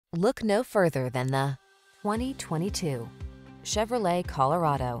Look no further than the 2022 Chevrolet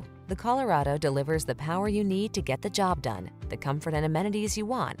Colorado. The Colorado delivers the power you need to get the job done, the comfort and amenities you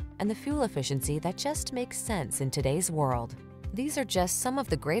want, and the fuel efficiency that just makes sense in today's world. These are just some of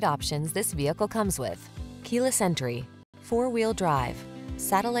the great options this vehicle comes with: keyless entry, four-wheel drive,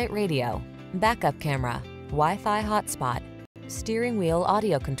 satellite radio, backup camera, Wi-Fi hotspot, steering wheel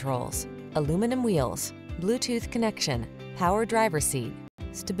audio controls, aluminum wheels, Bluetooth connection, power driver seat,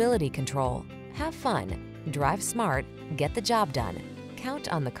 stability control. Have fun, drive smart, get the job done. Count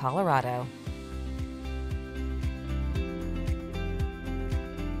on the Colorado.